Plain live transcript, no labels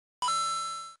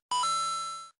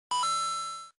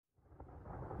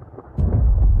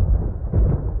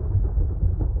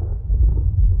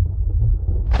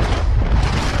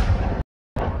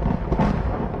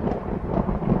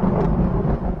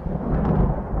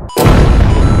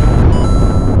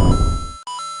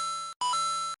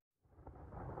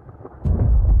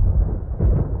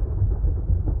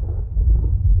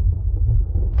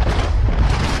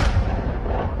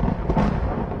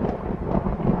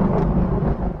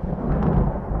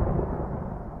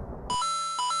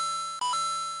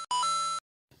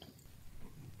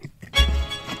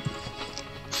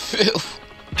Filth.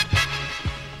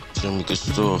 Jermin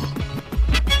costor.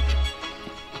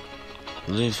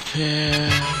 Liv Peer.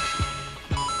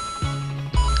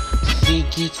 She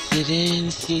gets it in,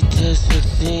 she does her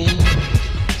thing.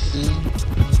 She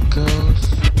goes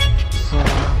far.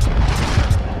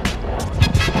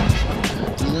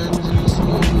 London is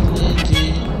where we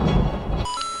landed.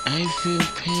 I feel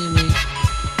panic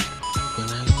when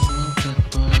I smoke that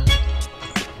bud.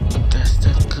 That's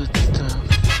that good stuff.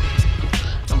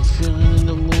 I'm feeling in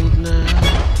the mood now.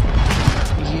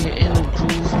 Yeah, in the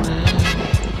groove now.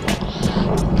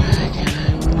 I'm back and I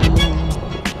knew.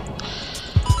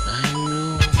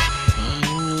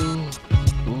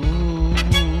 Ooh,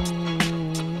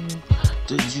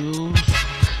 the juice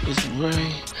is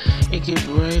bright. It get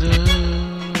brighter.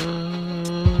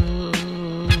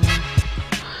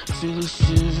 Feel the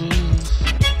shivers.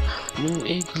 New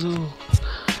igloo.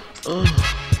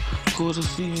 Quarter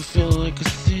fever feeling like a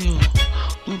seal.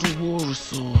 Through the war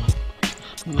is on.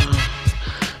 Nah,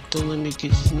 don't let me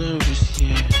get you nervous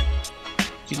yet.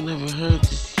 You never heard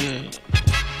this yet.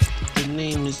 The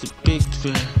name is a big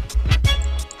threat.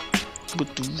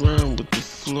 With the rhyme, with the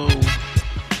flow.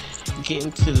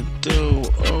 Getting to the dough,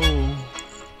 oh.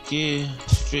 Yeah,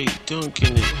 straight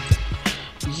dunking it.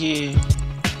 Yeah,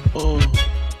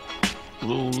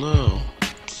 roll up,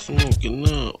 smoking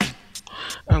up.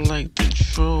 I like the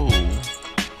troll,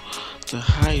 the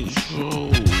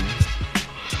hydro.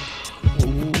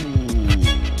 Ooh,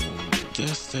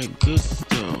 that's that good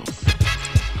stuff.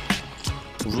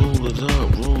 Roll it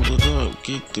up,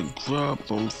 get the grub.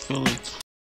 I'm feeling.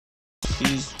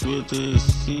 She's with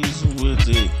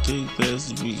it. They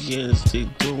lesbians, they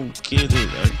don't get it.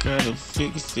 I gotta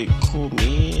fix it. Call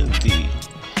me Andy.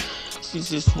 She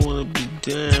just wanna be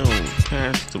down,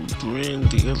 past the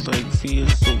brandy. I like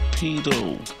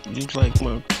VSOPedo. You like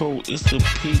my coat? It's a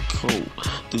peacoat.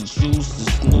 The juice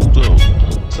is new though.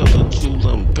 Tell the Jewel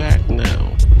I'm back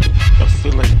now. I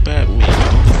feel like Batman.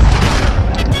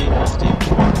 The labels they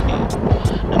brought me,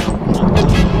 and I want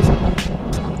them.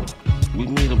 We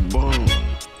need a bond.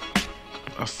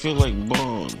 I feel like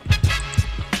Bond.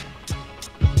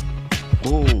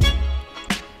 Boom.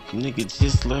 Nigga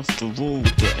just left the room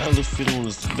with the elephant on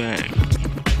his back.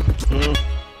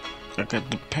 I got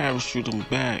the parachute on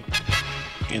back.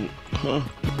 And,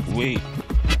 wait.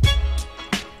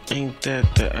 Ain't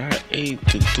that the I-8?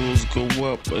 The doors go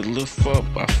up, I lift up.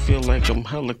 I feel like I'm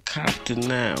helicopter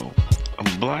now.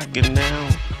 I'm blocking now.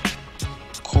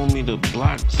 Call me the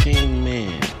blockchain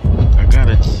man. I got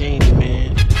a chain,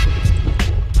 man.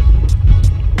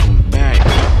 I'm back.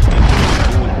 They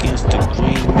wanna go against the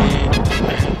green man. I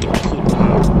had to put my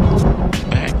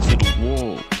back to the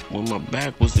wall. When my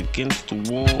back was against the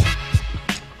wall,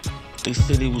 they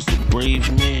said he was a brave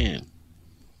man.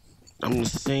 I'm the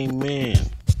same man.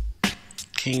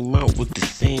 Came out with the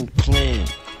same plan.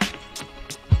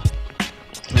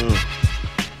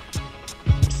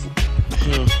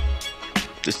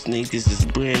 The sneakers is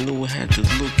brand new, I had to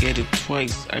look at it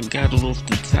twice. I got it off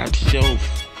the top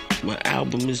shelf. My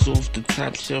album is off the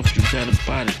top shelf, you gotta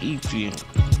buy the Ethereum.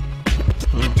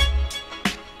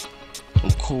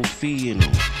 I'm coffee in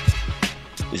them.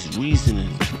 It's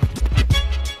reasoning.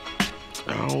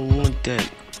 I don't want that,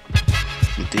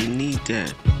 but they need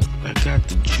that. I got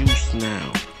the juice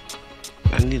now.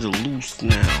 I need a loose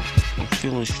now. I'm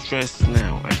feeling stressed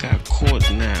now. I got caught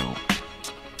now.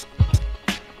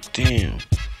 Damn.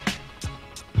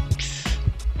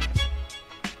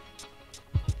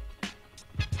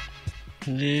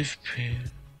 Liv Peer.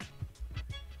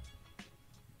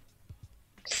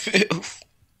 Filth.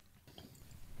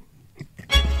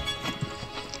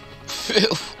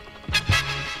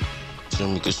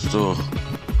 Jermin costor.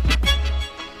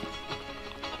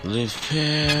 Liv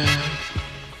Peer.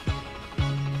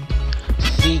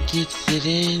 She gets it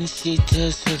in, she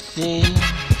does her thing.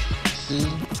 She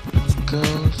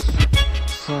goes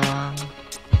far.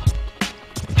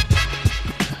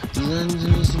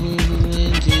 London is where we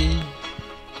landed.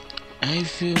 I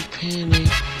feel panic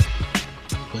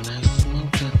when I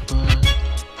smoke that bud.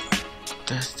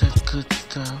 That's that good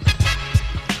stuff.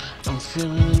 I'm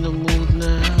feeling in the mood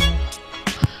now.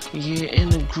 Yeah, in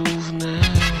the groove now.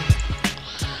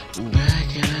 I'm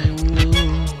back and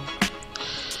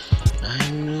I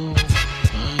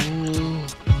knew.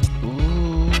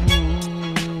 Ooh,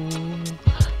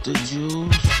 the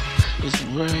juice is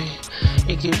bright.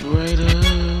 It get brighter.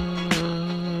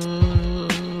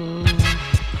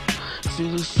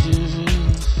 Feel the